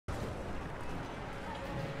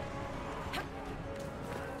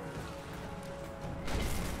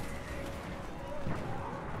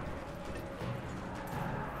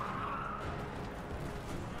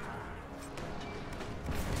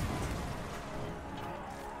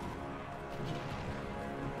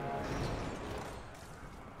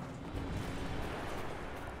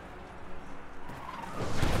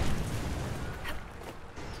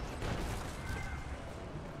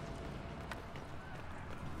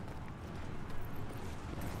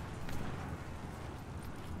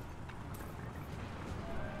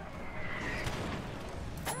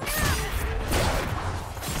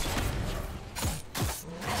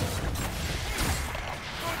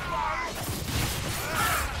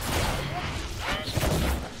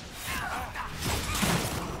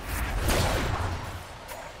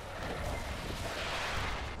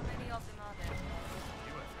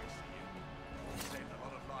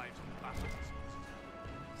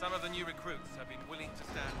Some of the new recruits have been willing to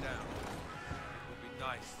stand down. It would be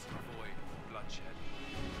nice to avoid bloodshed.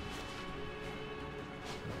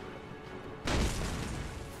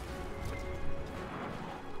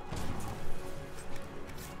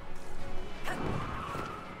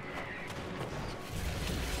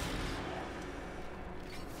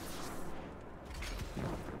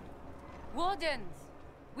 Wardens!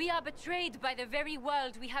 We are betrayed by the very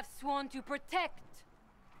world we have sworn to protect!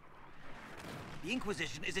 The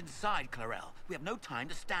Inquisition is inside, Clarel. We have no time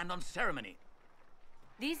to stand on ceremony.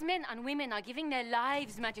 These men and women are giving their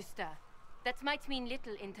lives, Magister. That might mean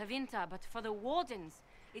little in Tavinta, but for the Wardens,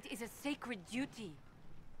 it is a sacred duty.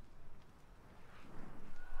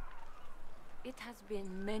 It has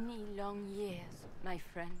been many long years, my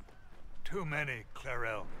friend. Too many,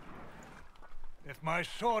 Clarel. If my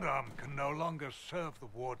sword arm can no longer serve the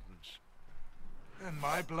Wardens, then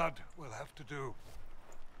my blood will have to do.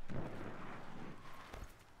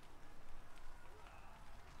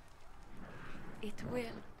 It will.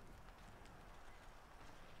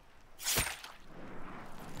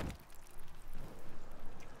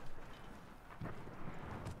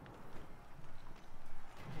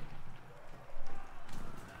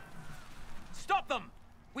 Stop them!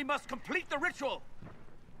 We must complete the ritual!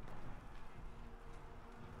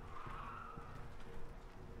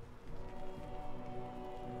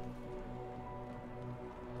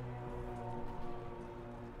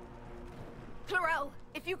 Clarel,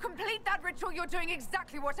 if you complete that ritual, you're doing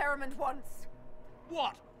exactly what Ehrman wants.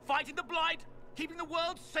 What? Fighting the Blight? Keeping the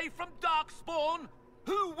world safe from Darkspawn?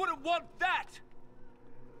 Who wouldn't want that?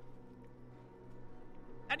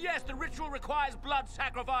 And yes, the ritual requires blood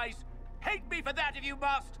sacrifice. Hate me for that if you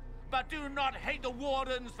must, but do not hate the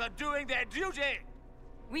Wardens for doing their duty!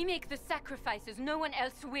 We make the sacrifices no one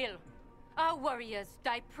else will. Our warriors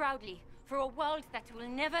die proudly for a world that will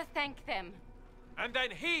never thank them. And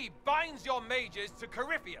then he binds your mages to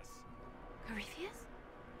Corypheus. Corypheus?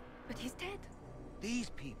 But he's dead. These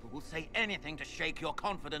people will say anything to shake your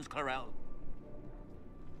confidence, Clarel.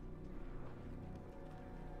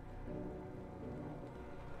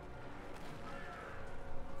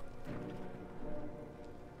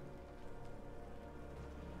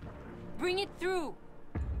 Bring it through!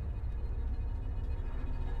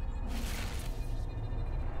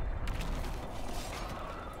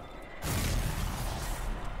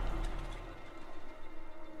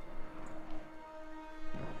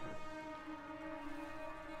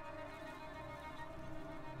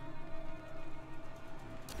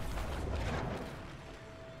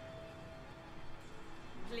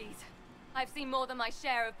 Please. I've seen more than my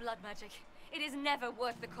share of blood magic. It is never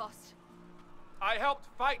worth the cost. I helped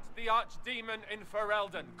fight the archdemon in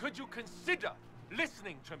Ferelden. Could you consider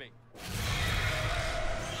listening to me?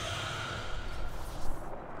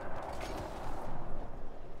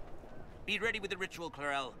 Be ready with the ritual,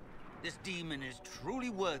 Clarel. This demon is truly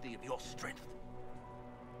worthy of your strength.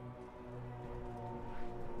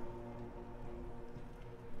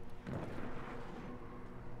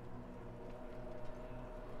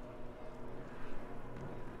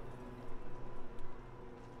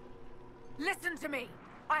 Listen to me!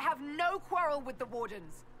 I have no quarrel with the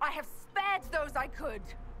Wardens. I have spared those I could.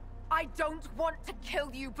 I don't want to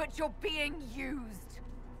kill you, but you're being used.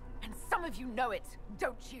 And some of you know it,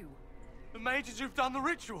 don't you? The mages who've done the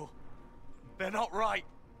ritual. They're not right.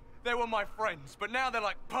 They were my friends, but now they're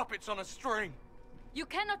like puppets on a string. You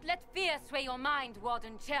cannot let fear sway your mind,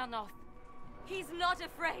 Warden Chernov. He's not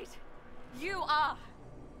afraid. You are.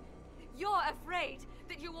 You're afraid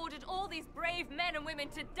that you ordered all these brave men and women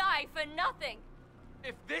to die for nothing.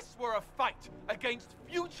 If this were a fight against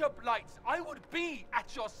future blights, I would be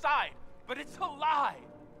at your side. But it's a lie.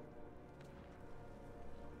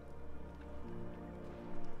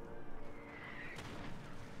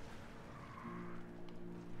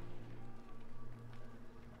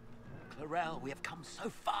 Clarel, we have come so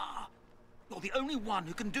far. You're the only one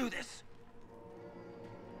who can do this.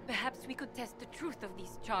 Perhaps we could test the truth of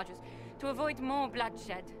these charges to avoid more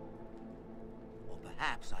bloodshed. Or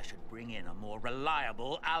perhaps I should bring in a more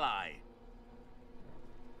reliable ally.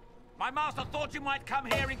 My master thought you might come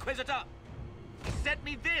here, Inquisitor. He sent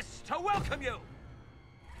me this to welcome you.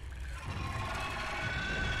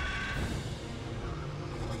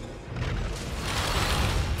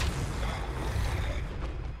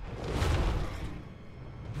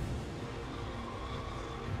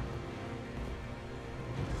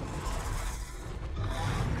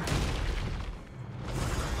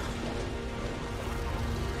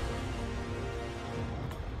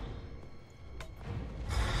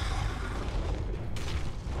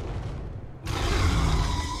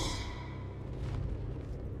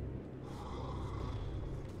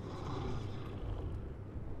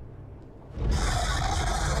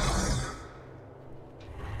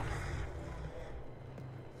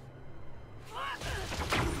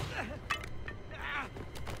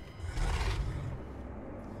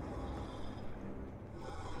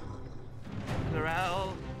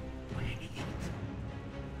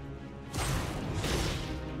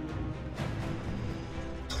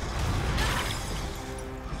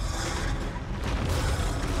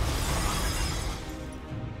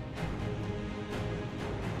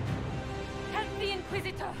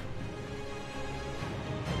 Master!